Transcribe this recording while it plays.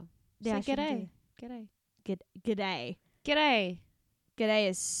Yeah, So g'day. G'day. G'day. G'day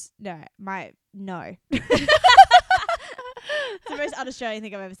is no. It's the most un-Australian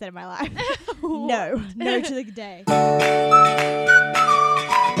thing I've ever said in my life. No to the g'day.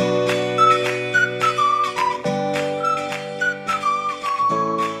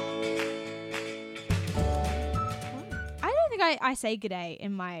 I don't think I say g'day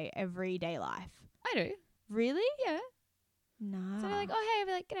in my everyday life. I do. Really? Yeah. Nah. So they're like, oh, hey. I'll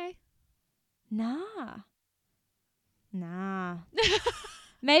be like, g'day. Nah.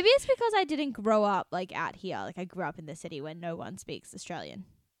 Maybe it's because I didn't grow up like out here. Like I grew up in the city where no one speaks Australian.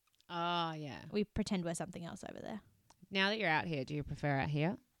 Oh, yeah. We pretend we're something else over there. Now that you're out here, do you prefer out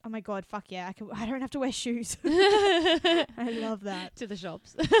here? Oh my god, fuck yeah! I don't have to wear shoes. I love that. To the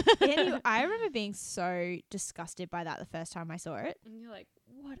shops. Anyway, I remember being so disgusted by that the first time I saw it. And you're like,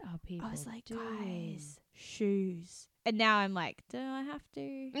 what are people I was like, doing? guys, shoes. And now I'm like, do I have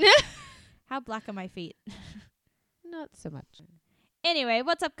to? How black are my feet? Not so much. Anyway,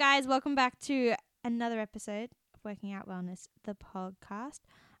 what's up, guys? Welcome back to another episode of Working Out Wellness, the podcast.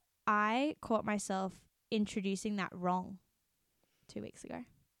 I caught myself introducing that wrong 2 weeks ago.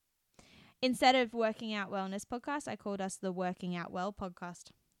 Instead of Working Out Wellness podcast, I called us the Working Out Well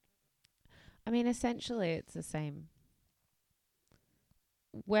podcast. I mean, essentially, it's the same.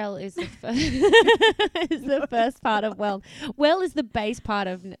 Well is the is the first part of well. Well is the base part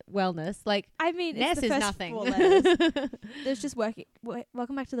of wellness. Like, I mean, ness it's the is first nothing. 4 letters. There's just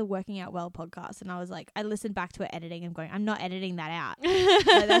welcome back to the Working Out Well podcast. And I was like, I listened back to it editing and going, I'm not editing that out.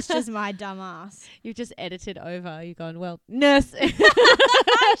 So that's just my dumb ass. You've just edited over. You've gone, well, nurse.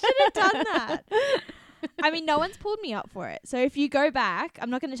 I should have done that. I mean, no one's pulled me up for it. So if you go back, I'm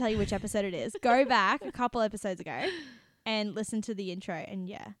not going to tell you which episode it is. Go back a couple episodes ago and listen to the intro and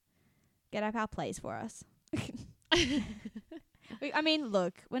get up our plays for us. I mean,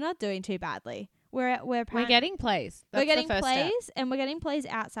 look, we're not doing too badly. We're getting plays. That's we're getting the first plays step. and we're getting plays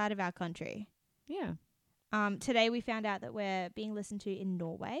outside of our country. Yeah. Today we found out that we're being listened to in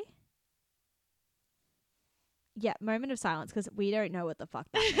Norway. Yeah, moment of silence because we don't know what the fuck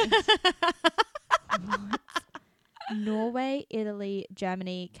that means. What? Norway, Italy,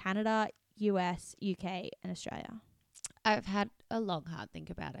 Germany, Canada, US, UK, and Australia. I've had a long, hard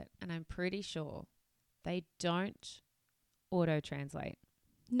think about it, and I'm pretty sure they don't auto-translate.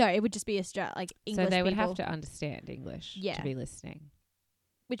 No, it would just be like English. So they would people, have to understand English to be listening.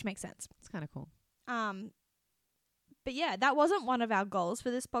 which makes sense. It's kind of cool. But yeah, that wasn't one of our goals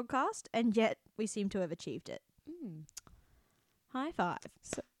for this podcast, and yet we seem to have achieved it. High five.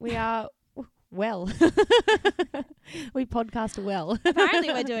 So we are well. We podcast well. Apparently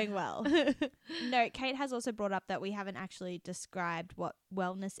we're doing well. No, Kate has also brought up that we haven't actually described what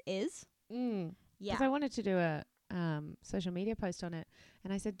wellness is. Yeah. Because I wanted to do a social media post on it,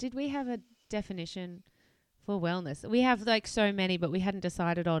 and I said, did we have a definition for wellness? We have like so many, but we hadn't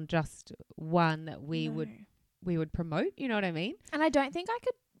decided on just one that we would promote. You know what I mean? And I don't think I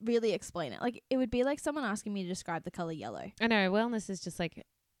could really explain it. Like, it would be like someone asking me to describe the color yellow. I know. Wellness is just like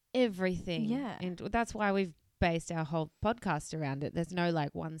everything. Yeah. And that's why we've based our whole podcast around it. There's no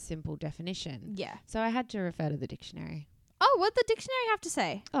like one simple definition. Yeah. So I had to refer to the dictionary. Oh, what'd the dictionary have to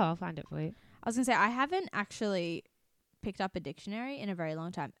say? Oh, I'll find it for you. I was going to say, I haven't actually picked up a dictionary in a very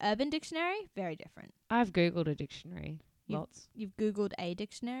long time. Urban Dictionary, very different. I've Googled a dictionary. Lots. You've Googled a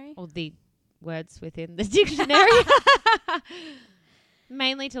dictionary? Or the words within the dictionary.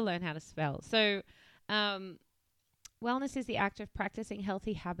 Mainly to learn how to spell. So, wellness is the act of practicing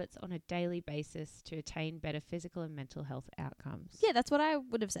healthy habits on a daily basis to attain better physical and mental health outcomes. Yeah, that's what I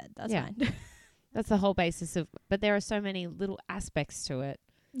would have said. That's fine. That's the whole basis of, but there are so many little aspects to it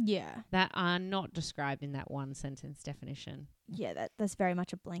Yeah. that are not described in that one sentence definition. Yeah, that's very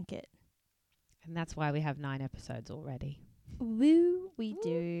much a blanket. And that's why we have 9 episodes already. Woo, we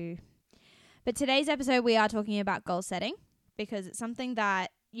do. But today's episode, we are talking about goal setting because it's something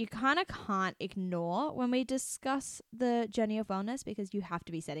that you kind of can't ignore when we discuss the journey of wellness because you have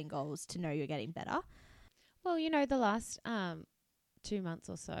to be setting goals to know you're getting better. Well, you know, the last 2 months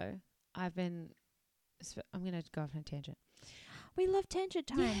or so, I'm going to go off on a tangent. We love tangent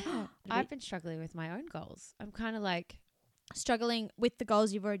time. Yeah. I've been struggling with my own goals. I'm kind of like... Struggling with the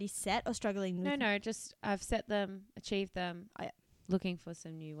goals you've already set or struggling with... No, just I've set them, achieved them, Oh, yeah. looking for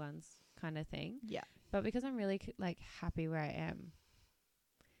some new ones kind of thing. Yeah. But because I'm really happy where I am,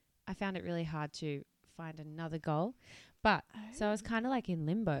 I found it really hard to find another goal. But so I was kind of like in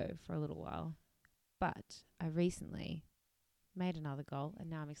limbo for a little while. But I recently made another goal and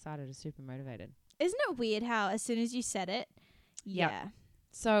now I'm excited and super motivated. Isn't it weird how as soon as you set it... Yeah.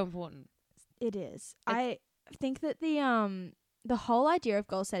 So important. It is. I think that the whole idea of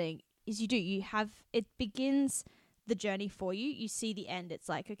goal setting, is it begins the journey for you. You see the end. It's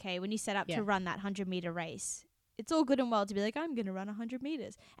like, okay, when you set up to run that 100-meter race, it's all good and well to be like, I'm going to run 100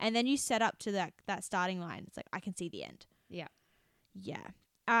 meters. And then you set up to that starting line. It's like, I can see the end. Yeah. Yeah.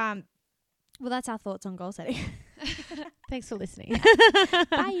 Well, that's our thoughts on goal setting. Thanks for listening.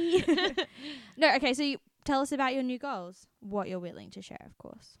 Bye. No, okay. So tell us about your new goals, what you're willing to share, of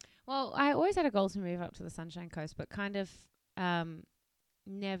course. Well, I always had a goal to move up to the Sunshine Coast, but kind of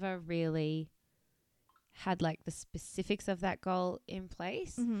never really had like the specifics of that goal in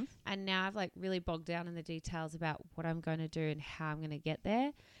place. Mm-hmm. And now I've like really bogged down in the details about what I'm going to do and how I'm going to get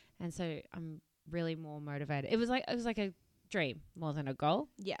there. And so I'm really more motivated. It was like a dream more than a goal.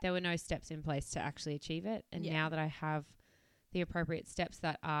 Yeah. There were no steps in place to actually achieve it. And now that I have the appropriate steps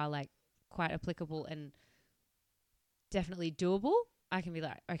that are like quite applicable and definitely doable, I can be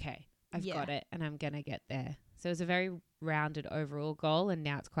like, okay, I've got it and I'm going to get there. So it's a very rounded overall goal, and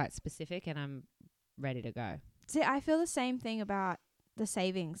now it's quite specific and I'm ready to go. See, I feel the same thing about the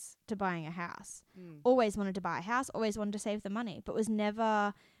savings to buying a house. Always wanted to buy a house, always wanted to save the money, but was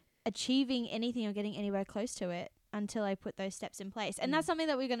never achieving anything or getting anywhere close to it until I put those steps in place. And that's something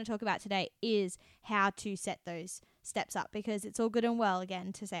that we're going to talk about today, is how to set those steps up, because it's all good and well,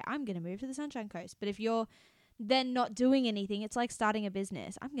 again, to say, I'm going to move to the Sunshine Coast. But if you're then not doing anything, it's like starting a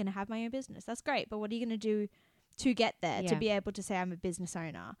business. I'm going to have my own business. That's great. But what are you going to do to get there, to be able to say I'm a business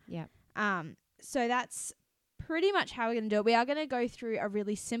owner? Yeah. So that's pretty much how we're going to do it. We are going to go through a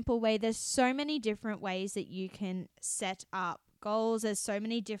really simple way. There's so many different ways that you can set up goals. There's so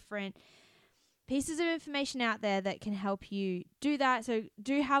many different pieces of information out there that can help you do that. So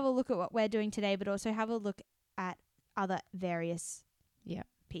do have a look at what we're doing today, but also have a look at other various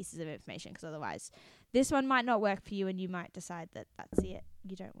pieces of information, because otherwise this one might not work for you and you might decide that that's it.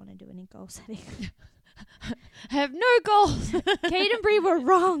 You don't want to do any goal setting. I have no goals. Kate and Bree were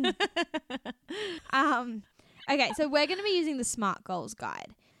wrong. Okay, so we're going to be using the SMART Goals Guide.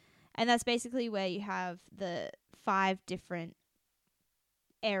 And that's basically where you have the 5 different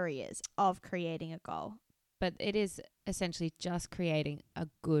areas of creating a goal. But it is essentially just creating a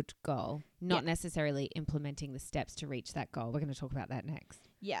good goal, not necessarily implementing the steps to reach that goal. We're going to talk about that next.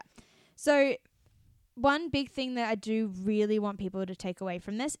 Yeah. So one big thing that I do really want people to take away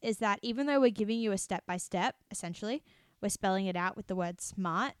from this is that even though we're giving you a step-by-step, essentially, we're spelling it out with the word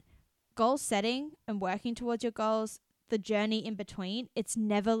SMART, goal setting and working towards your goals, the journey in between, it's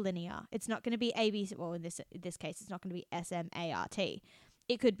never linear. It's not going to be ABC. Well, in this case, it's not going to be SMART.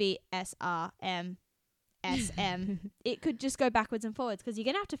 It could be SRM. SM. It could just go backwards and forwards, because you're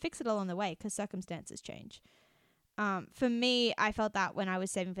going to have to fix it along the way because circumstances change. For me, I felt that when I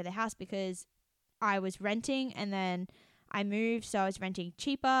was saving for the house, because I was renting and then I moved, so I was renting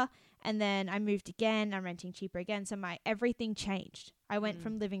cheaper, and then I moved again, I'm renting cheaper again, so my everything changed. I went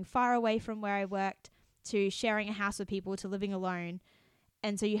from living far away from where I worked to sharing a house with people to living alone,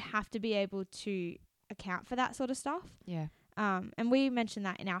 and so you have to be able to account for that sort of stuff. Yeah. And we mentioned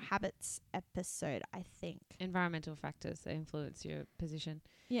that in our habits episode, I think. Environmental factors that influence your position.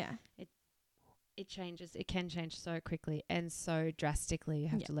 Yeah. It changes. It can change so quickly and so drastically. You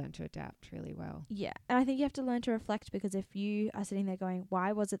have to learn to adapt really well. Yeah. And I think you have to learn to reflect, because if you are sitting there going,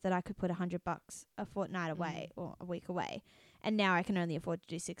 why was it that I could put $100 a fortnight away or a week away, and now I can only afford to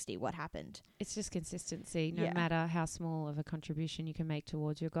do 60? What happened? It's just consistency. No matter how small of a contribution you can make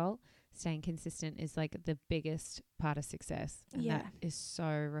towards your goal, staying consistent is like the biggest part of success. And that is so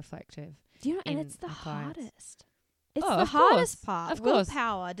reflective. Do you know? And it's the hardest. It's the hardest part. Of course.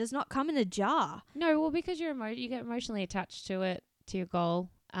 Willpower does not come in a jar. No, well, because you get emotionally attached to it, to your goal,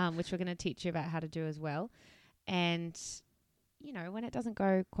 which we're going to teach you about how to do as well. And, you know, when it doesn't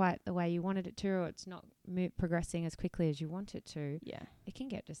go quite the way you wanted it to, or it's not progressing as quickly as you want it to, it can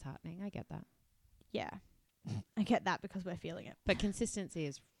get disheartening. I get that. Yeah. I get that, because we're feeling it. But consistency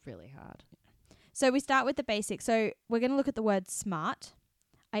is really hard. So we start with the basics. So we're going to look at the word SMART.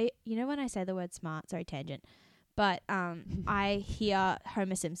 When I say the word SMART, sorry, tangent, but I hear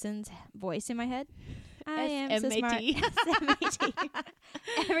Homer Simpson's voice in my head. I am so smart. S-M-A-T.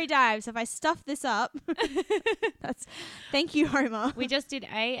 Every time. So if I stuff this up, thank you, Homer. We just did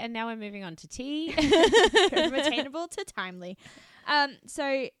A, and now we're moving on to T. From attainable to timely.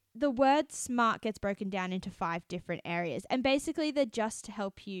 So the word SMART gets broken down into 5 different areas, and basically they're just to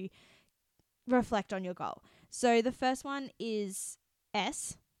help you reflect on your goal. So the first one is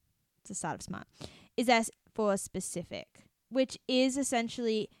S. It's the start of SMART. Is S for specific, which is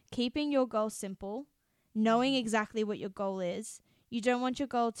essentially keeping your goal simple, knowing exactly what your goal is. You don't want your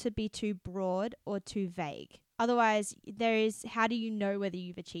goal to be too broad or too vague. Otherwise, how do you know whether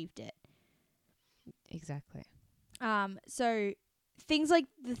you've achieved it? Exactly. So things like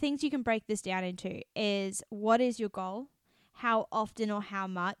the things you can break this down into is, what is your goal? How often or how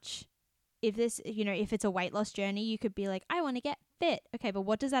much? If this, if it's a weight loss journey, you could be like, I want to get fit. Okay, but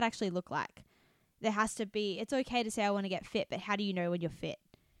what does that actually look like? There has to be, it's okay to say I want to get fit, but how do you know when you're fit?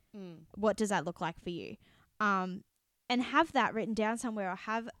 What does that look like for you? And have that written down somewhere, or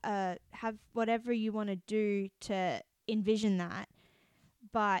have whatever you want to do to envision that.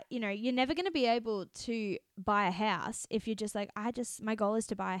 But, you're never going to be able to buy a house if you're just like, my goal is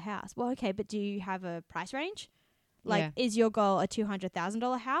to buy a house. Well, okay, but do you have a price range? Like, is your goal a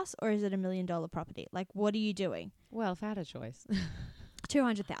 $200,000 house, or is it $1 million property? Like, what are you doing? Well, if I had a choice.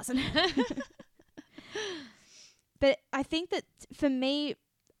 200,000. But I think that for me,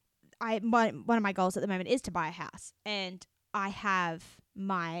 one of my goals at the moment is to buy a house. And I have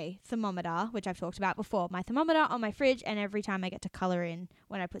my thermometer, which I've talked about before, my thermometer on my fridge, and every time I get to colour in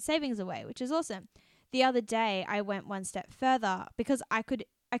when I put savings away, which is awesome. The other day, I went one step further because I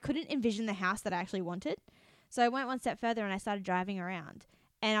couldn't envision the house that I actually wanted. So I went one step further and I started driving around.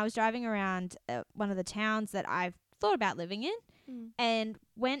 And I was driving around one of the towns that I've thought about living in, and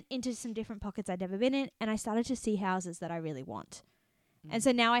went into some different pockets I'd never been in, and I started to see houses that I really want. And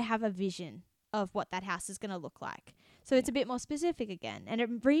so now I have a vision of what that house is going to look like. So it's a bit more specific again, and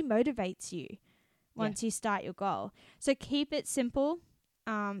it remotivates you once you start your goal. So keep it simple.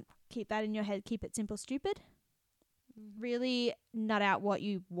 Keep that in your head. Keep it simple, stupid. Really nut out what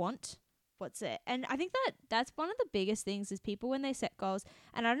you want. What's it? And I think that's one of the biggest things is people when they set goals,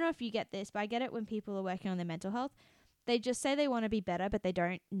 and I don't know if you get this, but I get it when people are working on their mental health. They just say they want to be better, but they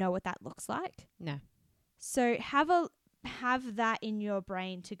don't know what that looks like. No. So have that in your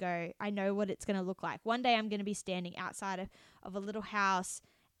brain to go, I know what it's going to look like. One day I'm going to be standing outside of a little house,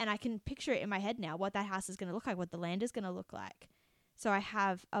 and I can picture it in my head now, what that house is going to look like, what the land is going to look like. So I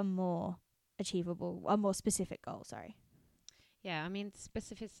have a more achievable, a more specific goal, sorry. Yeah, I mean,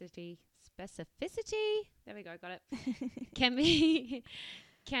 specificity, there we go, got it, can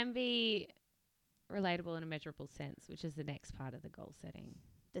be relatable in a measurable sense, which is the next part of the goal setting.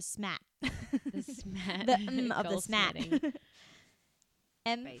 The SMAT. The SMAT. The of the SMAT.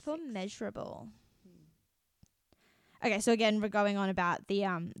 M Basics. for measurable. Okay, so again, we're going on about the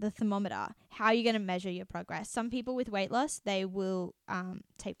thermometer. How are you going to measure your progress? Some people with weight loss, they will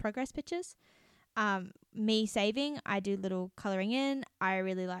take progress pictures. Me saving, I do little colouring in. I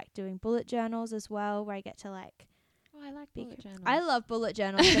really like doing bullet journals as well, where I get to like... Oh, I like bullet journals. I love bullet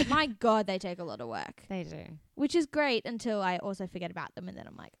journals, but my God, they take a lot of work. They do. Which is great until I also forget about them, and then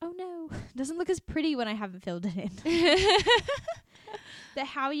I'm like, oh no, it doesn't look as pretty when I haven't filled it in. So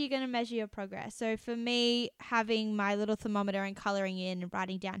how are you going to measure your progress? So for me, having my little thermometer and colouring in and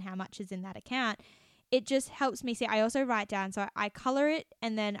writing down how much is in that account, it just helps me see. I also write down, so I colour it,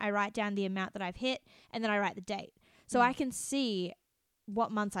 and then I write down the amount that I've hit, and then I write the date. So I can see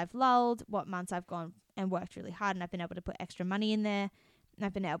what months I've lulled, what months I've gone and worked really hard, and I've been able to put extra money in there, and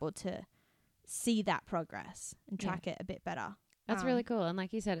I've been able to see that progress and track it a bit better. That's really cool. And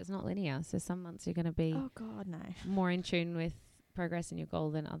like you said, it's not linear. So some months you're going to be more in tune with progress in your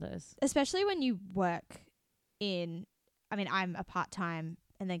goal than others. Especially when you work in, I mean, I'm a part-time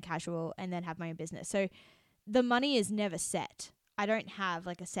and then casual and then have my own business. So the money is never set. I don't have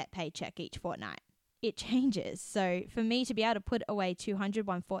like a set paycheck each fortnight. It changes. So for me to be able to put away 200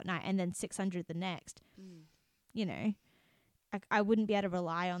 one fortnight and then 600 the next, I wouldn't be able to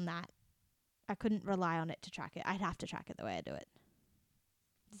rely on that. I couldn't rely on it to track it. I'd have to track it the way I do it.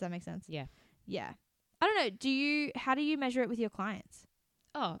 Does that make sense? Yeah. Yeah. I don't know. How do you measure it with your clients?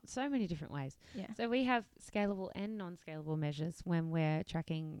 Oh, so many different ways. Yeah. So we have scalable and non-scalable measures when we're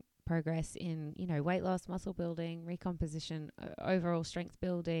tracking progress in, weight loss, muscle building, recomposition, overall strength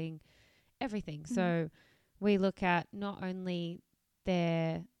building, everything. Mm-hmm. So we look at not only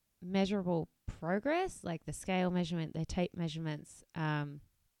their measurable progress, like the scale measurement, their tape measurements,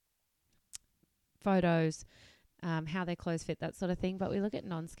 photos, how their clothes fit, that sort of thing. But we look at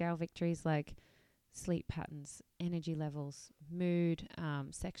non-scale victories like sleep patterns, energy levels, mood,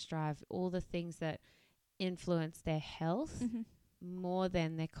 sex drive, all the things that influence their health more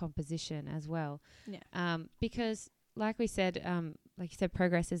than their composition as well. Yeah. Because like you said,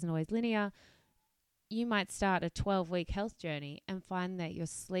 progress isn't always linear. You might start a 12-week health journey and find that your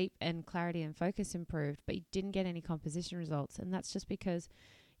sleep and clarity and focus improved, but you didn't get any composition results. And that's just because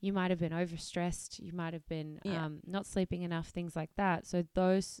you might have been overstressed, you might have been not sleeping enough, things like that. So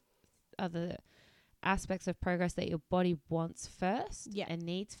those are the aspects of progress that your body wants first and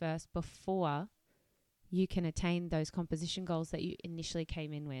needs first before you can attain those composition goals that you initially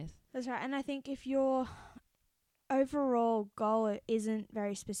came in with. That's right. And I think if your overall goal isn't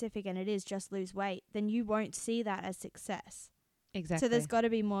very specific and it is just lose weight, then you won't see that as success. Exactly. So there's got to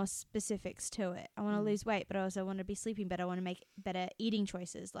be more specifics to it. I want to Mm. lose weight, but I also want to be sleeping better. I want to make better eating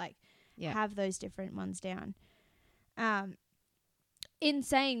choices. Like, Yeah. have those different ones down. In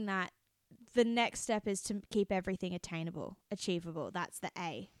saying that, the next step is to keep everything attainable, achievable. That's the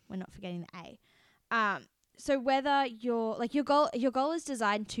A. We're not forgetting the A. So whether your goal is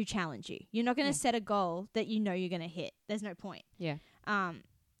designed to challenge you. You're not going to set a goal that you know you're going to hit. There's no point. Yeah. I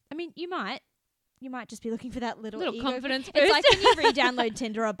mean, you might just be looking for that little ego confidence boost. It's like when you re-download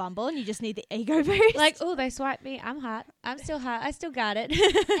Tinder or Bumble and you just need the ego boost. Like, oh, they swiped me. I'm hot. I'm still hot. I still got it.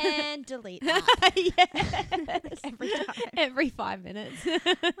 And delete that. Yes. Every time. Every 5 minutes.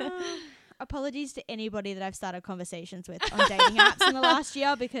 Apologies to anybody that I've started conversations with on dating apps in the last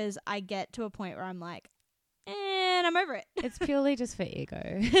year, because I get to a point where I'm like, and I'm over it. It's purely just for ego.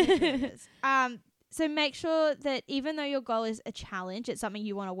 It is. So make sure that even though your goal is a challenge, it's something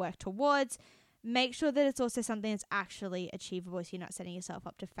you want to work towards. Make sure that it's also something that's actually achievable, so you're not setting yourself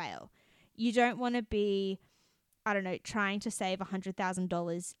up to fail. You don't want to be, I don't know, trying to save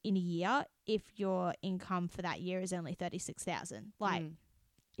 $100,000 in a year if your income for that year is only $36,000. Like,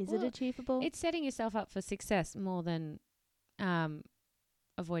 is it achievable? It's setting yourself up for success more than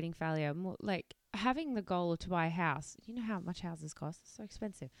avoiding failure. More like having the goal to buy a house. You know how much houses cost? It's so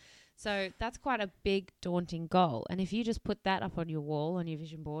expensive. So that's quite a big, daunting goal. And if you just put that up on your wall, on your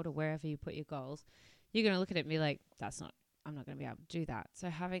vision board, or wherever you put your goals, you're going to look at it and be like, I'm not going to be able to do that. So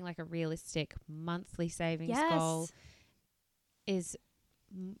having like a realistic monthly savings goal is,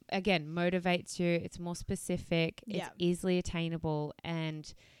 again, motivates you. It's more specific. It's easily attainable.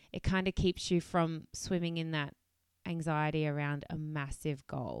 And it kind of keeps you from swimming in that anxiety around a massive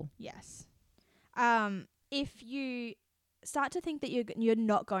goal. Yes. If you start to think that you're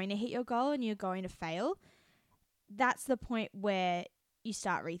not going to hit your goal and you're going to fail, that's the point where you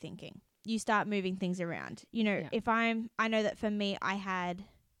start rethinking. You start moving things around. You know, if I know that for me, I had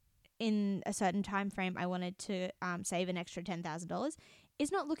in a certain time frame, I wanted to save an extra $10,000.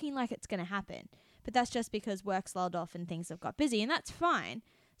 It's not looking like it's going to happen, but that's just because work's lulled off and things have got busy, and that's fine.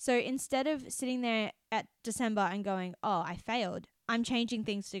 So instead of sitting there at December and going, oh, I failed, I'm changing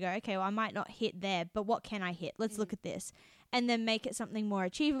things to go, okay, well, I might not hit there, but what can I hit? Let's look at this. And then make it something more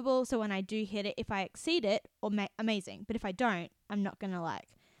achievable. So when I do hit it, if I exceed it, amazing. But if I don't, I'm not going to like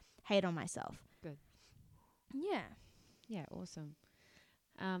hate on myself. Good. Yeah. Yeah, awesome.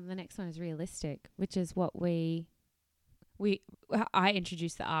 The next one is realistic, which is what I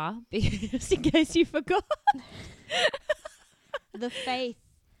introduced the R, just in case you forgot. The faith.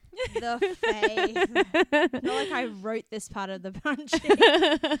 The faith. Not like I wrote this part of the bunch.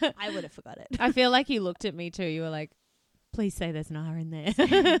 I would have forgot it. I feel like you looked at me too. You were like, please say there's an R in there.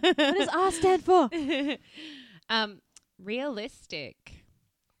 What does R stand for? Realistic.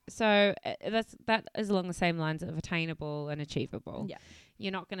 So that is along the same lines of attainable and achievable. Yeah.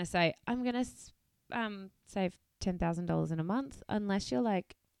 You're not going to say, I'm going to save $10,000 in a month, unless you're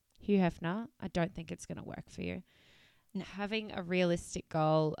like Hugh Hefner. I don't think it's going to work for you. No. Having a realistic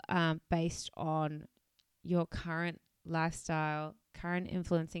goal based on your current lifestyle, current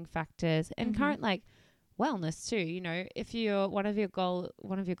influencing factors, and current like wellness too. You know, if you're one of your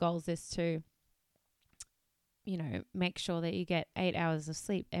goals is to, you know, make sure that you get 8 hours of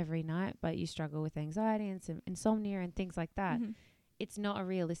sleep every night, but you struggle with anxiety and some insomnia and things like that. It's not a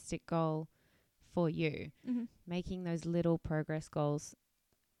realistic goal for you. Making those little progress goals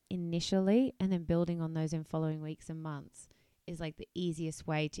initially and then building on those in following weeks and months is like the easiest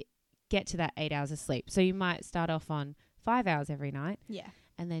way to get to that 8 hours of sleep. So you might start off on 5 hours every night. Yeah.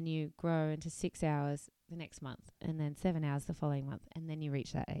 And then you grow into 6 hours the next month, and then 7 hours the following month, and then you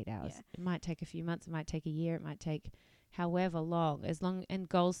reach that 8 hours. Yeah. It might take a few months, it might take a year, it might take however long, and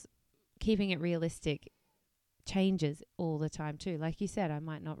goals, keeping it realistic changes all the time too. Like you said, I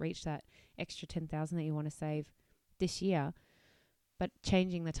might not reach that extra 10,000 that you want to save this year, but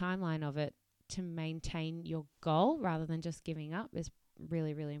changing the timeline of it to maintain your goal rather than just giving up is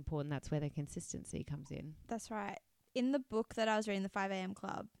really, really important. That's where the consistency comes in. That's right. In the book that I was reading, the 5 a.m.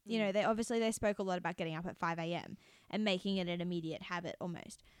 Club, you know, they spoke a lot about getting up at 5 a.m. and making it an immediate habit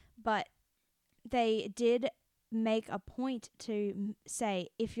almost. But they did make a point to say,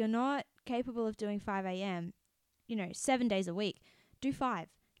 if you're not capable of doing 5 a.m., you know, 7 days a week, do 5.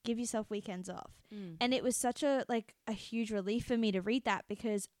 Give yourself weekends off. And it was such a huge relief for me to read that,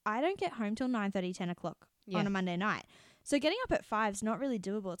 because I don't get home till 9:30, 10 o'clock on a Monday night. So getting up at 5 is not really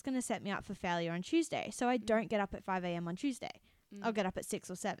doable. It's going to set me up for failure on Tuesday. So I don't get up at 5 a.m. on Tuesday. I'll get up at 6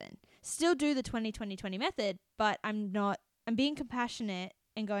 or 7. Still do the 20-20-20 method, but I'm being compassionate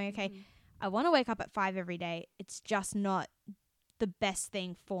and going, okay, I want to wake up at 5 every day. It's just not the best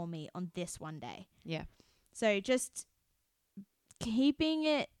thing for me on this one day. Yeah. So just keeping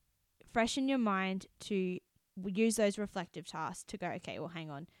it fresh in your mind to use those reflective tasks to go, okay, well, hang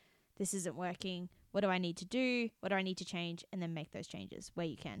on, this isn't working. What do I need to do? What do I need to change? And then make those changes where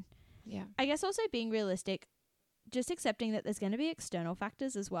you can. Yeah. I guess also being realistic, just accepting that there's going to be external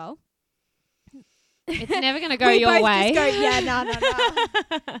factors as well. It's never going to go We your both way. just go, yeah,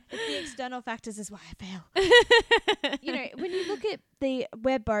 no. The external factors is why I fail. You know, when you look at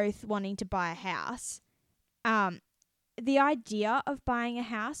we're both wanting to buy a house, the idea of buying a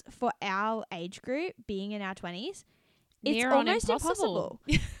house for our age group, being in our 20s, it's Near on almost impossible.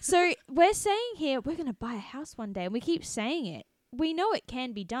 So we're saying here, we're going to buy a house one day, and we keep saying it. We know it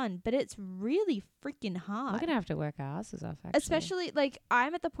can be done, but it's really freaking hard. We're going to have to work our asses off, actually. Especially, like,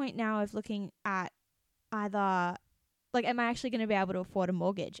 I'm at the point now of looking at either, like, am I actually going to be able to afford a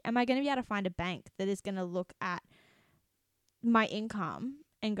mortgage? Am I going to be able to find a bank that is going to look at my income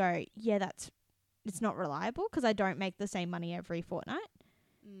and go, yeah, it's not reliable because I don't make the same money every fortnight?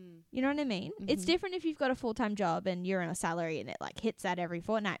 You know what I mean? Mm-hmm. It's different if you've got a full-time job and you're on a salary and it, like, hits that every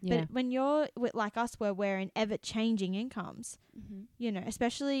fortnight. Yeah. But when you're like us, where we're in ever-changing incomes, Mm-hmm. you know,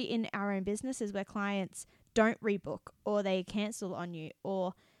 especially in our own businesses where clients don't rebook or they cancel on you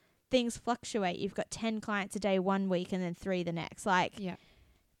or things fluctuate. You've got 10 clients a day one week and then 3 the next. Like, Yeah.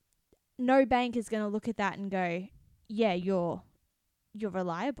 no bank is going to look at that and go, yeah, you're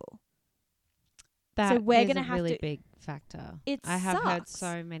reliable. That we're is gonna a have really to- big factor. It I have heard sucks.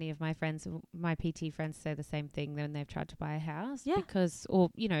 so many of my friends, my PT friends, say the same thing when they've tried to buy a house. Yeah. Because, or,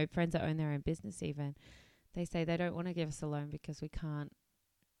 you know, friends that own their own business even, they say they don't want to give us a loan because we can't,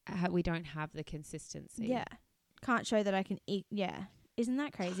 we don't have the consistency. Yeah. Can't show that I can eat. Yeah. Isn't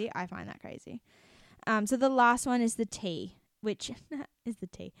that crazy? I find that crazy. So the last one is the T, which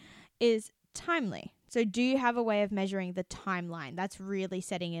is timely. So do you have a way of measuring the timeline? That's really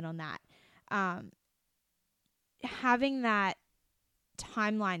setting in on that. Having that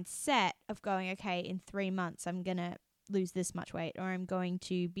timeline set of going, okay, in 3 months, I'm going to lose this much weight, or I'm going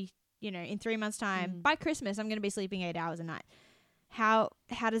to be, you know, in 3 months time, by Christmas, I'm going to be sleeping 8 hours a night. How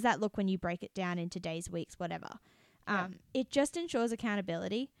does that look when you break it down into days, weeks, whatever? It just ensures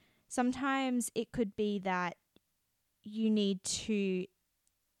accountability. Sometimes it could be that you need to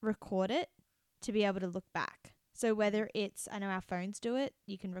record it to be able to look back. So whether it's, I know our phones do it,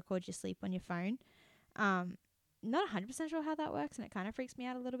 you can record your sleep on your phone. Not 100% sure how that works, and it kind of freaks me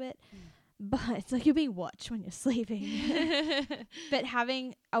out a little bit. But it's like you're being watched when you're sleeping. But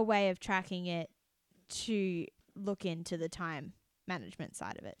having a way of tracking it to look into the time management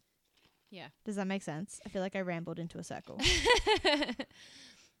side of it. Yeah. Does that make sense? I feel like I rambled into a circle.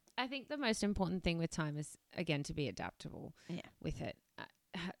 I think the most important thing with time is, again, to be adaptable with it.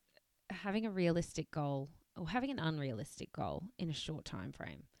 Having a realistic goal or having an unrealistic goal in a short time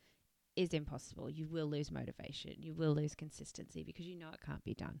frame is impossible. You will lose motivation. You will lose consistency because you know it can't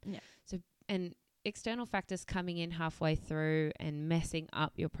be done. Yeah. So, and external factors coming in halfway through and messing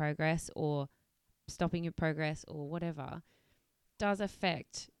up your progress or stopping your progress or whatever does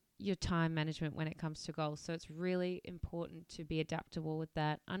affect your time management when it comes to goals. So it's really important to be adaptable with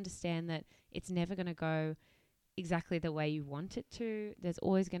that. Understand that it's never going to go exactly the way you want it to. There's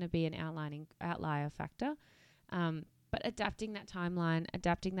always going to be an outlier factor. But adapting that timeline,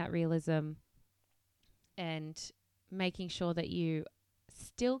 adapting that realism, and making sure that you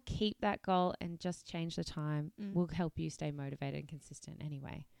still keep that goal and just change the time will help you stay motivated and consistent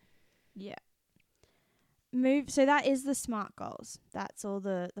anyway. Yeah. So that is the SMART goals. That's all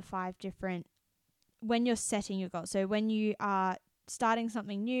the 5 different, when you're setting your goals. So when you are starting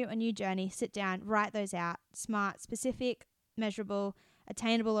something new, a new journey, sit down, write those out. SMART, specific, measurable,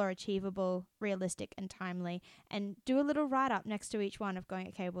 attainable or achievable, realistic and timely, and do a little write-up next to each one of going,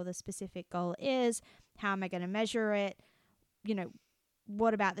 okay, well, the specific goal is, how am I going to measure it? You know,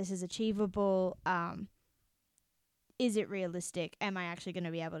 what about this is achievable? Is it realistic? Am I actually going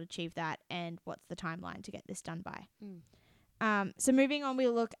to be able to achieve that? And what's the timeline to get this done by? So moving on, we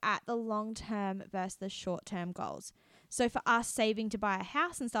look at the long-term versus the short-term goals. So for us, saving to buy a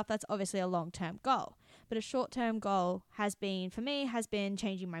house and stuff, that's obviously a long-term goal. But a short-term goal has been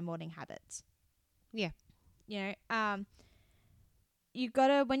changing my morning habits. Yeah. You know, you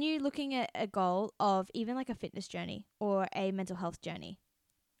gotta, when you're looking at a goal of even like a fitness journey or a mental health journey,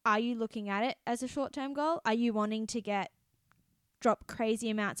 are you looking at it as a short-term goal? Are you wanting to drop crazy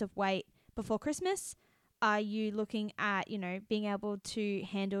amounts of weight before Christmas? Are you looking at, you know, being able to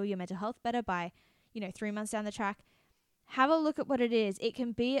handle your mental health better by, you know, 3 months down the track? Have a look at what it is. It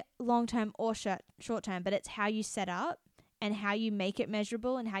can be long-term or short-term, but it's how you set up and how you make it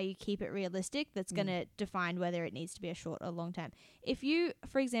measurable and how you keep it realistic that's going to define whether it needs to be a short or long term. If you,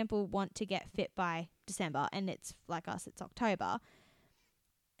 for example, want to get fit by December and it's like us, it's October,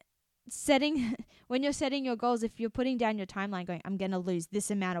 when you're setting your goals, if you're putting down your timeline going, I'm going to lose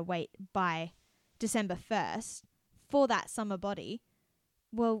this amount of weight by December 1st for that summer body,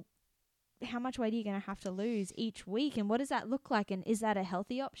 well, how much weight are you going to have to lose each week? And what does that look like? And is that a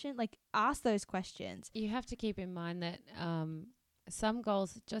healthy option? Like, ask those questions. You have to keep in mind that some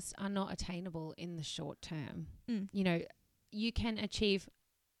goals just are not attainable in the short term. You know, you can achieve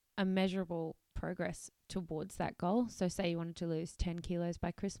a measurable progress towards that goal. So say you wanted to lose 10 kilos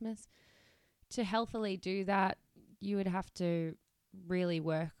by Christmas. To healthily do that, you would have to really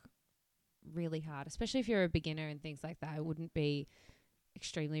work really hard, especially if you're a beginner and things like that. It wouldn't be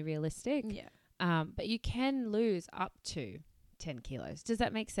extremely realistic. Yeah. But you can lose up to 10 kilos. Does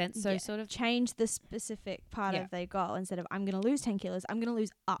that make sense? So sort of change the specific part of the goal. Instead of I'm going to lose 10 kilos, I'm going to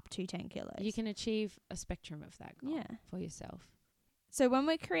lose up to 10 kilos. You can achieve a spectrum of that goal for yourself. So when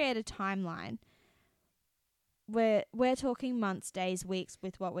we create a timeline, we're talking months, days, weeks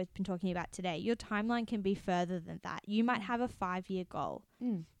with what we've been talking about today. Your timeline can be further than that. You might have a 5-year goal.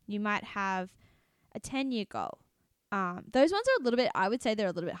 You might have a 10-year goal. Those ones are I would say they're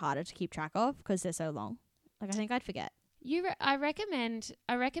a little bit harder to keep track of because they're so long. Like, I think I'd forget. I recommend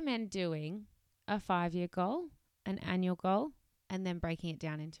doing a 5-year goal, an annual goal, and then breaking it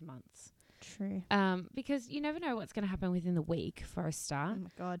down into months. True. Because you never know what's going to happen within the week for a start. Oh my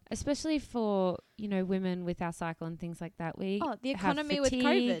God. Especially for, women with our cycle and things like that. The economy with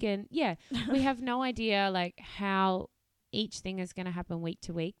COVID. And we have no idea like how each thing is going to happen week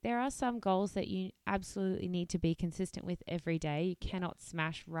to week. There are some goals that you absolutely need to be consistent with every day. You cannot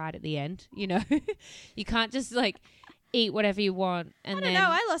smash right at the end, You can't just like eat whatever you want. And I don't know.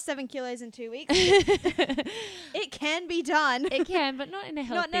 I lost 7 kilos in 2 weeks. It can be done. It can, but not in a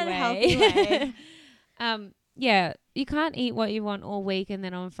healthy way. Not in a healthy way. You can't eat what you want all week and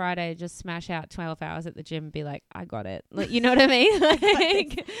then on Friday just smash out 12 hours at the gym and be like, I got it. Like, you know what I mean?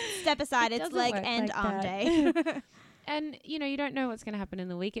 Like, step aside. It's leg and like arm day. And, you don't know what's going to happen in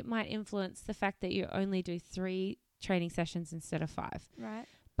the week. It might influence the fact that you only do 3 training sessions instead of 5. Right.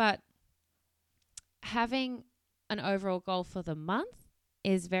 But having an overall goal for the month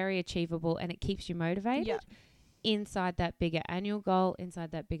is very achievable and it keeps you motivated inside that bigger annual goal,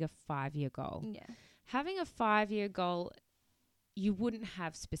 inside that bigger 5-year goal. Yeah. Having a 5-year goal, you wouldn't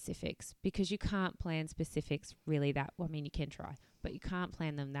have specifics because you can't plan specifics really you can try, but you can't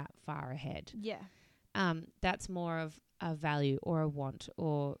plan them that far ahead. Yeah. That's more of a value or a want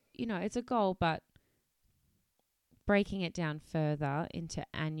or, it's a goal, but breaking it down further into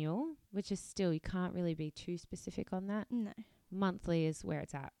annual, which is still, you can't really be too specific on that. No. Monthly is where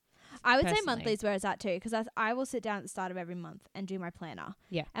it's at. I would say monthly is where it's at too, because I will sit down at the start of every month and do my planner.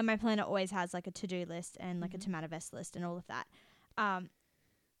 Yeah. And my planner always has like a to-do list and like a to-manifest list and all of that.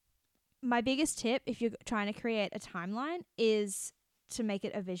 My biggest tip, if you're trying to create a timeline, is to make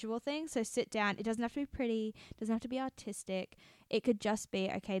it a visual thing. So sit down. It doesn't have to be pretty. It doesn't have to be artistic. It could just be,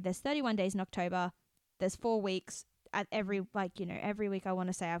 okay, there's 31 days in October. There's 4 weeks. At every week I want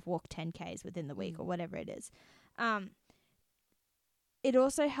to say I've walked 10Ks within the week or whatever it is. It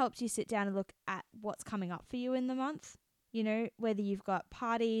also helps you sit down and look at what's coming up for you in the month. Whether you've got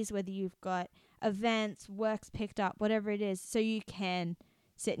parties, whether you've got events, work's picked up, whatever it is. So you can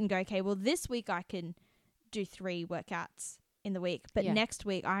sit and go, okay, well, this week I can do 3 workouts in the week, but next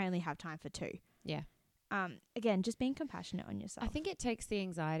week I only have time for 2. Yeah. Again, just being compassionate on yourself. I think it takes the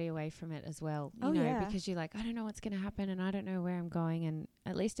anxiety away from it as well, because you're like, I don't know what's going to happen and I don't know where I'm going. And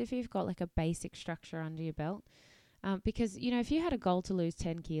at least if you've got like a basic structure under your belt, because, if you had a goal to lose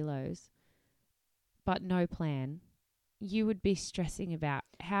 10 kilos, but no plan, you would be stressing about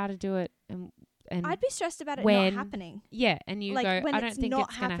how to do it. And I'd be stressed about it not happening. Yeah. And you go, I don't think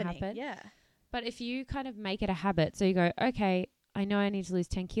it's going to happen. Yeah. But if you kind of make it a habit, so you go, okay, I know I need to lose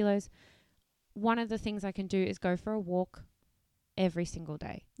 10 kilos. One of the things I can do is go for a walk every single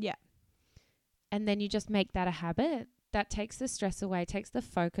day. Yeah. And then you just make that a habit. That takes the stress away, takes the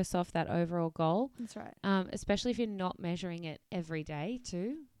focus off that overall goal. That's right. Especially if you're not measuring it every day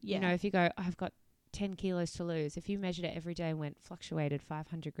too. Yeah. If you go, I've got 10 kilos to lose. If you measured it every day and fluctuated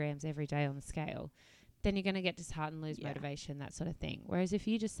 500 grams every day on the scale, then you're going to get disheartened, lose motivation, that sort of thing. Whereas if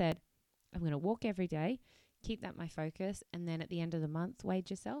you just said, I'm going to walk every day, keep that my focus, and then at the end of the month, weigh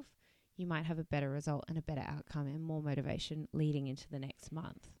yourself, you might have a better result and a better outcome and more motivation leading into the next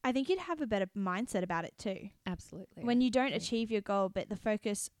month. I think you'd have a better mindset about it too. Absolutely. When you don't achieve your goal, but the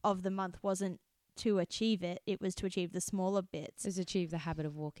focus of the month wasn't to achieve it, it was to achieve the smaller bits. Is achieve the habit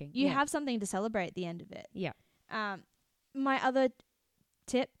of walking. You have something to celebrate at the end of it. Yeah. my other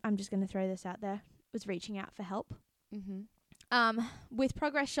tip, I'm just going to throw this out there, was reaching out for help. With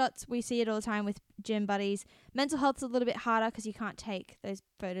progress shots, we see it all the time with gym buddies. Mental health's a little bit harder because you can't take those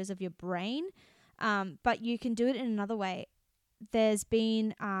photos of your brain. But you can do it in another way. There's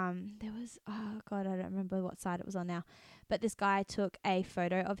been, I don't remember what site it was on now, but this guy took a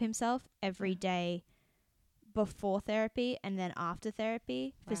photo of himself every day before therapy and then after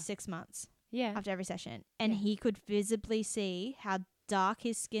therapy for 6 months. Yeah. After every session. And he could visibly see how dark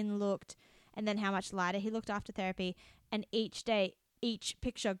his skin looked and then how much lighter he looked after therapy. And each day, each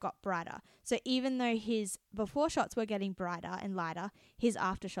picture got brighter. So even though his before shots were getting brighter and lighter, his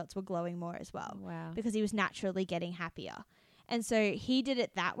after shots were glowing more as well. Wow. Because he was naturally getting happier. And so he did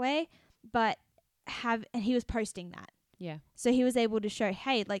it that way, and he was posting that. Yeah. So he was able to show,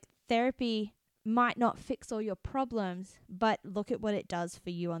 hey, like therapy might not fix all your problems, but look at what it does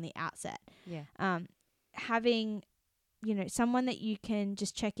for you on the outset. Yeah. Having, someone that you can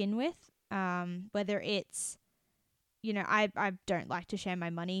just check in with, whether it's, I don't like to share my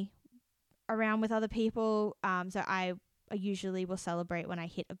money around with other people. So I usually will celebrate when I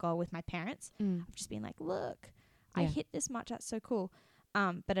hit a goal with my parents. I've just been like, look, I hit this much. That's so cool.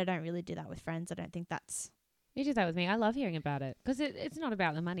 But I don't really do that with friends. I don't think that's... You do that with me. I love hearing about it because it's not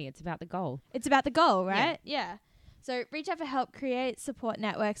about the money. It's about the goal. It's about the goal, right? Yeah. So reach out for help, create support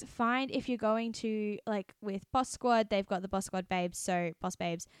networks. Find if you're going to, like with Boss Squad, they've got the Boss Squad babes. So Boss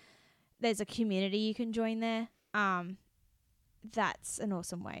Babes, there's a community you can join there. That's an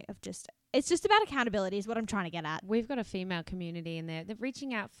awesome way of it's just about accountability is what I'm trying to get at. We've got a female community in there. They're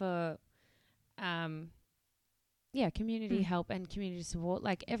reaching out for, community help and community support,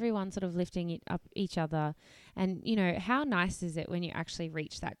 like everyone sort of lifting it up each other. And, how nice is it when you actually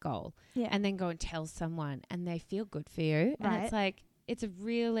reach that goal and then go and tell someone and they feel good for you. Right. And it's like, it's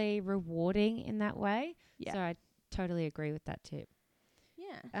really rewarding in that way. Yeah. So I totally agree with that tip.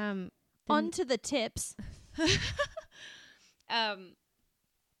 Yeah. On to the tips.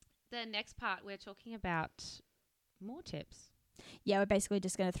 The next part, we're talking about more tips. Yeah, we're basically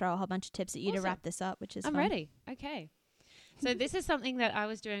just going to throw a whole bunch of tips at you to wrap this up, which is I'm fun. ready. Okay. So this is something that I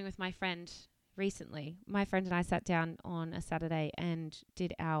was doing with my friend recently. My friend and I sat down on a Saturday and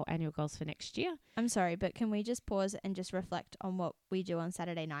did our annual goals for next year. I'm sorry, but can we just pause and just reflect on what we do on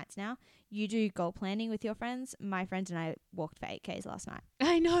Saturday nights now? You do goal planning with your friends. My friends and I walked for 8Ks last night.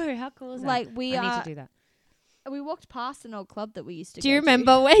 I know. How cool is that? Like I need to do that. We walked past an old club that we used to Do you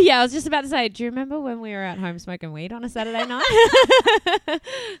remember when? Yeah, I was just about to say, do you remember when we were at home smoking weed on a Saturday night?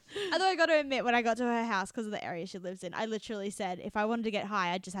 Although I got to admit, when I got to her house, because of the area she lives in, I literally said, if I wanted to get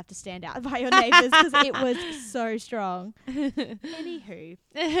high, I'd just have to stand out by your neighbours because it was so strong. Anywho.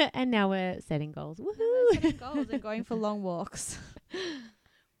 And now we're setting goals. Woohoo! We're setting goals and going for long walks.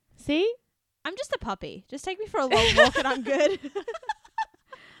 See? I'm just a puppy. Just take me for a long walk and I'm good.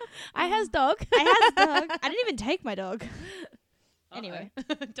 I has dog. I didn't even take my dog. Anyway.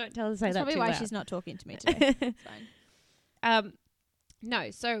 Don't tell her to say That's that probably too why loud. she's not talking to me today. It's fine.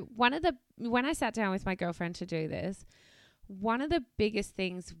 No, so when I sat down with my girlfriend to do this, one of the biggest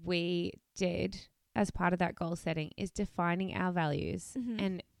things we did as part of that goal setting is defining our values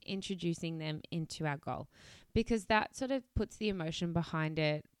and introducing them into our goal, because that sort of puts the emotion behind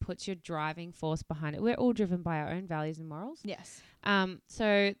it, puts your driving force behind it. We're all driven by our own values and morals. Yes.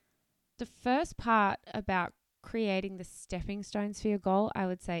 So the first part about creating the stepping stones for your goal, I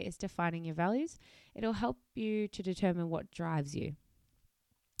would say, is defining your values. It'll help you to determine what drives you.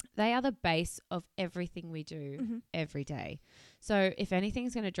 They are the base of everything we do every day. So if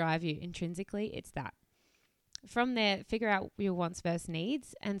anything's going to drive you intrinsically, it's that. From there, figure out your wants versus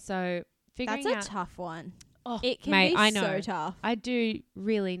needs. And so figuring out... That's a tough one. Oh, it can mate, be I know. so tough. I do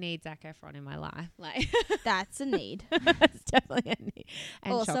really need Zac Efron in my life. Like That's a need. That's definitely a need.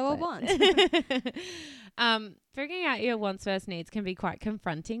 And also chocolate. A want. Figuring out your wants versus needs can be quite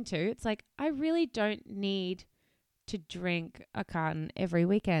confronting too. It's like, I really don't need to drink a carton every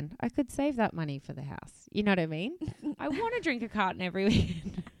weekend. I could save that money for the house. You know what I mean? I want to drink a carton every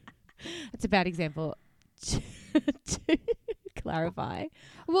weekend. That's a bad example. To clarify.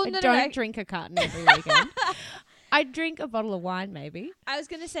 Well, I don't drink a carton every weekend. I drink a bottle of wine maybe. I was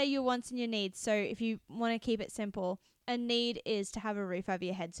going to say your wants and your needs. So if you want to keep it simple, a need is to have a roof over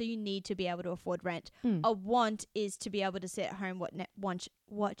your head. So you need to be able to afford rent. A want is to be able to sit at home, watch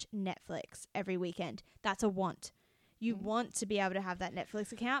Netflix every weekend. That's a want. You want to be able to have that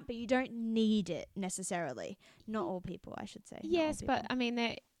Netflix account, but you don't need it necessarily. Not all people, I should say. Yes, but I mean,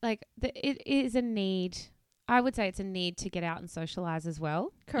 it is a need. I would say it's a need to get out and socialize as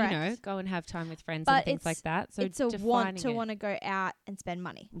well. Correct. You know, go and have time with friends but and things like that. So it's a want to go out and spend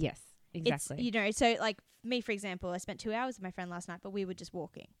money. Yes. exactly. It's, so like me, for example, I spent 2 hours with my friend last night, but we were just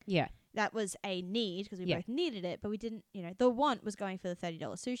walking. Yeah. That was a need because we Yeah. both needed it, but we didn't, the want was going for the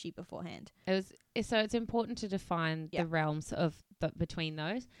 $30 sushi beforehand. So it's important to define Yeah. the realms of between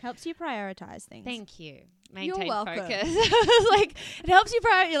those. Helps you prioritize things. Thank you. You're Maintain welcome. focus. Like, it helps you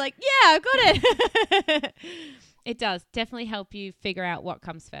prioritize. You're like, yeah, I got it. It does definitely help you figure out what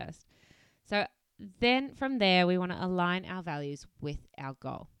comes first. So then from there, we want to align our values with our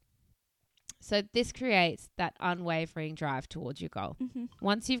goal. So this creates that unwavering drive towards your goal. Mm-hmm.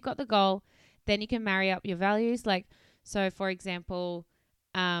 Once you've got the goal, then you can marry up your values. Like, so for example,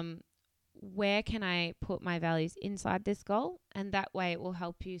 where can I put my values inside this goal? And that way it will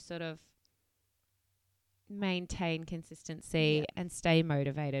help you sort of maintain consistency and stay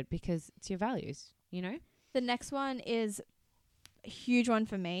motivated because it's your values, The next one is a huge one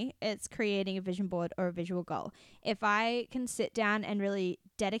for me. It's creating a vision board or a visual goal. If I can sit down and really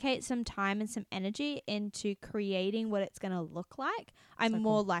dedicate some time and some energy into creating what it's going to look like, I'm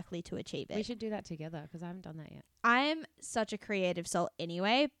more likely to achieve it. We should do that together because I haven't done that yet. I'm such a creative soul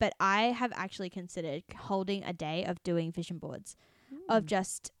anyway, but I have actually considered holding a day of doing vision boards of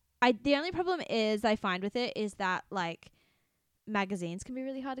just, the only problem is I find with it is that like magazines can be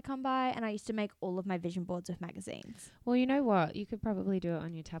really hard to come by, and I used to make all of my vision boards with magazines. Well, you know what? You could probably do it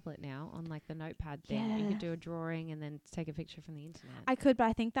on your tablet now on like the notepad thing. Yeah. You could do a drawing and then take a picture from the internet. I could, but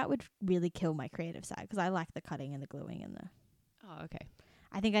I think that would really kill my creative side because I like the cutting and the gluing and the... Oh, okay.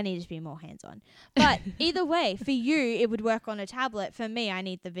 I think I need to be more hands-on. But either way, for you, it would work on a tablet. For me, I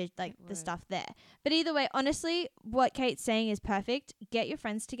need the stuff there. But either way, honestly, what Kate's saying is perfect. Get your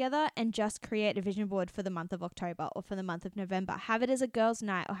friends together and just create a vision board for the month of October or for the month of November. Have it as a girls'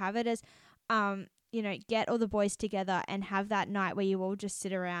 night or have it as, get all the boys together and have that night where you all just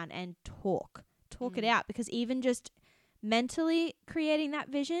sit around and talk it out. Because even just mentally creating that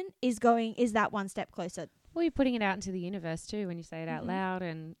vision is that one step closer. Well, you're putting it out into the universe too when you say it out loud,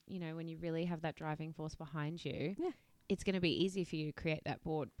 and when you really have that driving force behind you, it's going to be easy for you to create that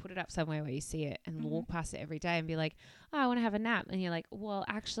board, put it up somewhere where you see it and walk past it every day and be like, oh, I want to have a nap. And you're like, well,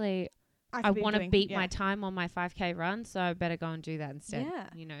 actually, I want to beat my time on my 5K run, so I better go and do that instead.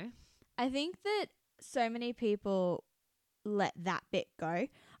 Yeah. I think that so many people let that bit go.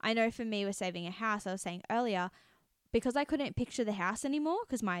 I know for me with saving a house, I was saying earlier, because I couldn't picture the house anymore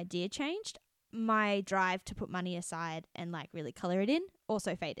because my idea changed, my drive to put money aside and like really color it in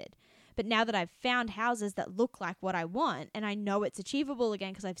also faded. But now that I've found houses that look like what I want and I know it's achievable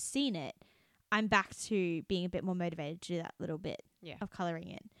again because I've seen it, I'm back to being a bit more motivated to do that little bit of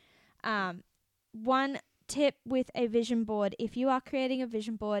coloring in. One tip with a vision board, if you are creating a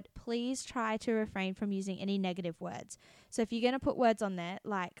vision board, please try to refrain from using any negative words. So if you're going to put words on there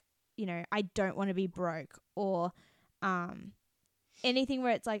like, I don't want to be broke, or anything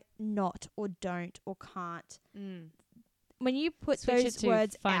where it's like not or don't or can't. When you put those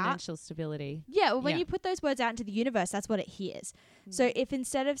words out, financial stability. Yeah, well, when you put those words out into the universe, that's what it hears. So if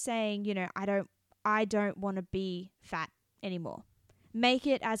instead of saying, I don't want to be fat anymore, make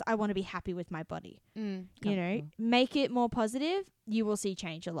it as I want to be happy with my body. Make it more positive. You will see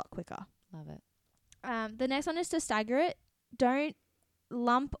change a lot quicker. Love it. The next one is to stagger it. Don't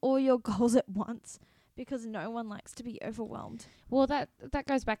lump all your goals at once, because no one likes to be overwhelmed. Well, that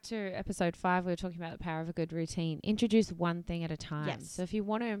goes back to episode 5. We were talking about the power of a good routine. Introduce one thing at a time. Yes. So if you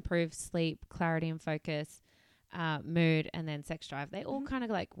want to improve sleep, clarity and focus, mood, and then sex drive, they all kind of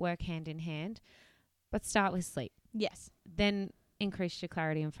like work hand in hand. But start with sleep. Yes. Then increase your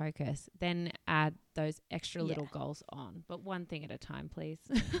clarity and focus. Then add those extra little goals on. But one thing at a time, please.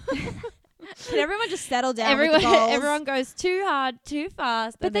 Can everyone just settle down with the goals? Everyone goes too hard, too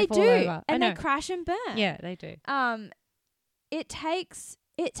fast, but they do, over. and they crash and burn. Yeah, they do. It takes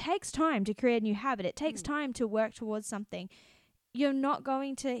time to create a new habit. It takes time to work towards something. You're not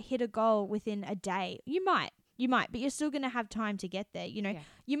going to hit a goal within a day. You might, but you're still going to have time to get there.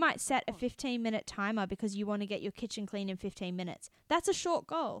 You might set a 15-minute timer because you want to get your kitchen clean in 15 minutes. That's a short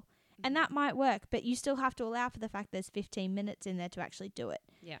goal. And that might work, but you still have to allow for the fact there's 15 minutes in there to actually do it.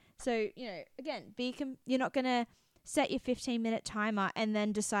 Yeah. So, again, you're not going to set your 15-minute timer and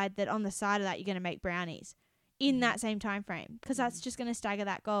then decide that on the side of that you're going to make brownies in that same time frame, because that's just going to stagger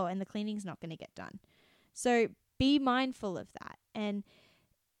that goal and the cleaning's not going to get done. So be mindful of that and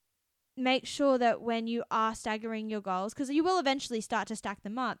make sure that when you are staggering your goals, because you will eventually start to stack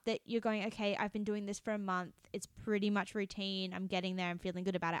them up, that you're going, okay, I've been doing this for a month. It's pretty much routine. I'm getting there. I'm feeling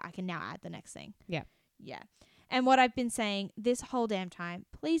good about it. I can now add the next thing. Yeah. Yeah. And what I've been saying this whole damn time,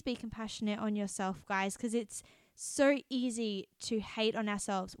 please be compassionate on yourself, guys, because it's so easy to hate on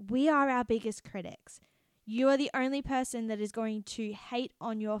ourselves. We are our biggest critics. You are the only person that is going to hate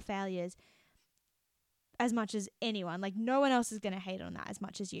on your failures as much as anyone. Like, no one else is going to hate on that as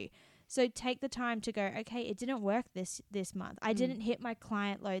much as you. So take the time to go, okay, it didn't work this month. I didn't hit my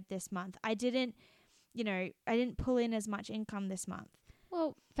client load this month. I didn't pull in as much income this month.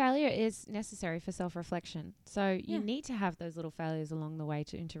 Well, failure is necessary for self-reflection. So you need to have those little failures along the way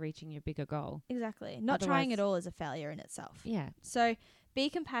into reaching your bigger goal. Exactly. Not trying at all is a failure in itself. Yeah. So be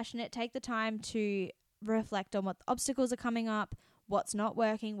compassionate. Take the time to reflect on what obstacles are coming up, what's not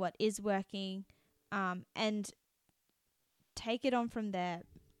working, what is working, and take it on from there.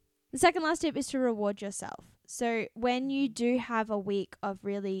 The second last tip is to reward yourself. So when you do have a week of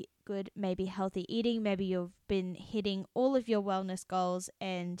really good, maybe healthy eating, maybe you've been hitting all of your wellness goals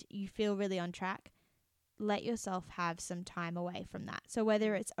and you feel really on track, let yourself have some time away from that. So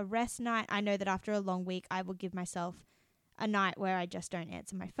whether it's a rest night, I know that after a long week, I will give myself a night where I just don't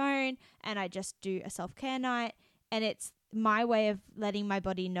answer my phone and I just do a self-care night. And it's my way of letting my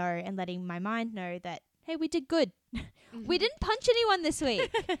body know and letting my mind know that, hey, we did good. We didn't punch anyone this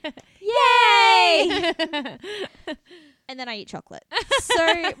week. Yay! And then I eat chocolate.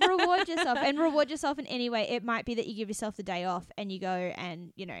 So reward yourself in any way. It might be that you give yourself the day off and you go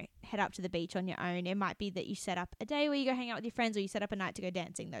and, head up to the beach on your own. It might be that you set up a day where you go hang out with your friends, or you set up a night to go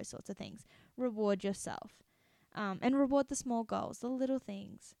dancing, those sorts of things. Reward yourself. And reward the small goals, the little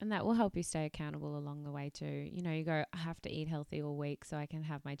things. And that will help you stay accountable along the way too. You go, I have to eat healthy all week so I can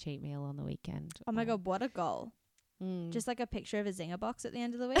have my cheat meal on the weekend. Oh my God, what a goal. Just like a picture of a Zinger box at the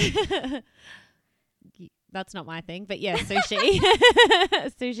end of the week. That's not my thing, but yeah, sushi.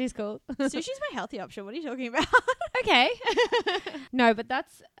 Sushi's cool. Sushi's my healthy option. What are you talking about? Okay. No, but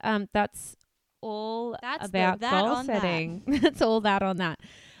that's all about goal setting. That's all that on that.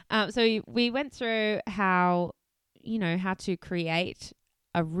 So we went through how to create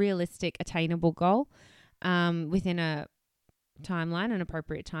a realistic, attainable goal within a timeline, an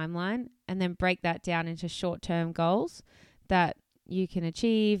appropriate timeline, and then break that down into short-term goals that you can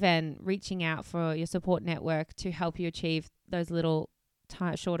achieve, and reaching out for your support network to help you achieve those little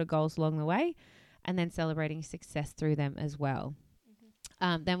shorter goals along the way, and then celebrating success through them as well.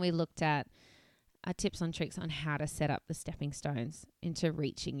 Then we looked at tips and tricks on how to set up the stepping stones into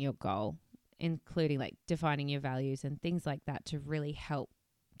reaching your goal, including like defining your values and things like that to really help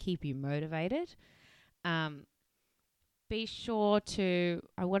keep you motivated. Be sure to,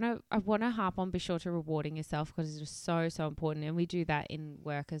 I want to harp on, be sure to rewarding yourself, because it's just so important. And we do that in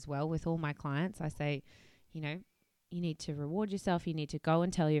work as well with all my clients. I say, you need to reward yourself. You need to go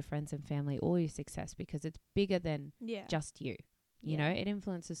and tell your friends and family all your success, because it's bigger than just you. You know, it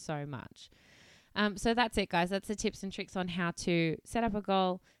influences so much. So that's it, guys. That's the tips and tricks on how to set up a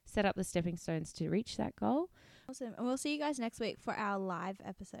goal, set up the stepping stones to reach that goal. Awesome. And we'll see you guys next week for our live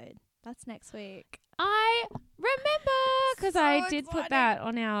episode. That's next week. I remember, because I did put that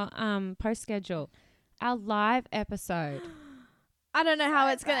on our post schedule. Our live episode. I don't know how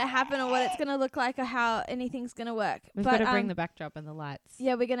it's going to happen or what it's going to look like or how anything's going to work. We've got to bring the backdrop and the lights.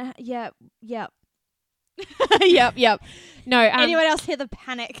 Yeah, we're going to... Yep. Yep. No. Anyone else hear the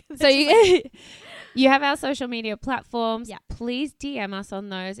panic? So you have our social media platforms. Yeah. Please DM us on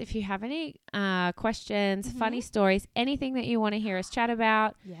those. If you have any questions, funny stories, anything that you want to hear us chat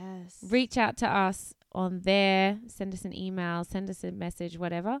about, yes, reach out to us on there. Send us an email, send us a message,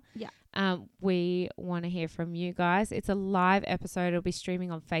 whatever. Yeah. We want to hear from you guys. It's a live episode. It'll be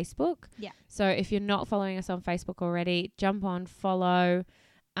streaming on Facebook. Yeah. So if you're not following us on Facebook already, jump on, follow.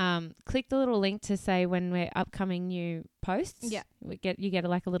 Click the little link to say when we're upcoming new posts. Yeah. You get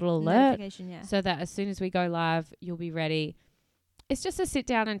like a little alert notification, so that as soon as we go live, you'll be ready. It's just a sit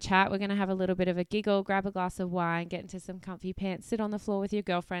down and chat. We're going to have a little bit of a giggle, grab a glass of wine, get into some comfy pants, sit on the floor with your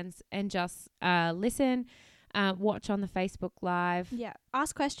girlfriends and just listen, watch on the Facebook Live. Yeah.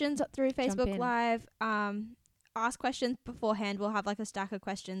 Ask questions through Facebook Live. Ask questions beforehand. We'll have like a stack of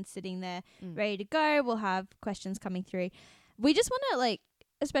questions sitting there ready to go. We'll have questions coming through. We just want to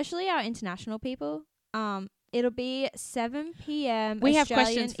especially our international people, it'll be 7 p.m. We Australian have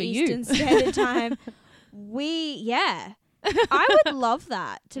questions for Eastern Standard Time. I would love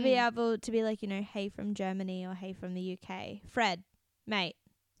that to be able to be like, hey from Germany or hey from the UK. Fred, mate.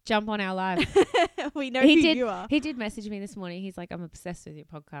 Jump on our live. We know you are. He did message me this morning. He's like, I'm obsessed with your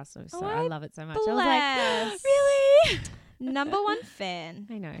podcast. I love it so much. Bless. I was like, really? Number one fan.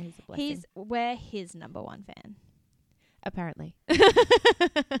 I know. He's a blessing. We're his number one fan. Apparently.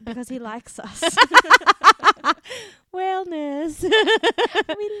 Because he likes us. Wellness.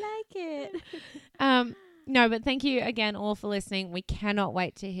 We like it. No, but thank you again all for listening. We cannot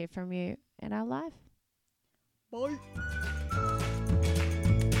wait to hear from you in our live. Bye.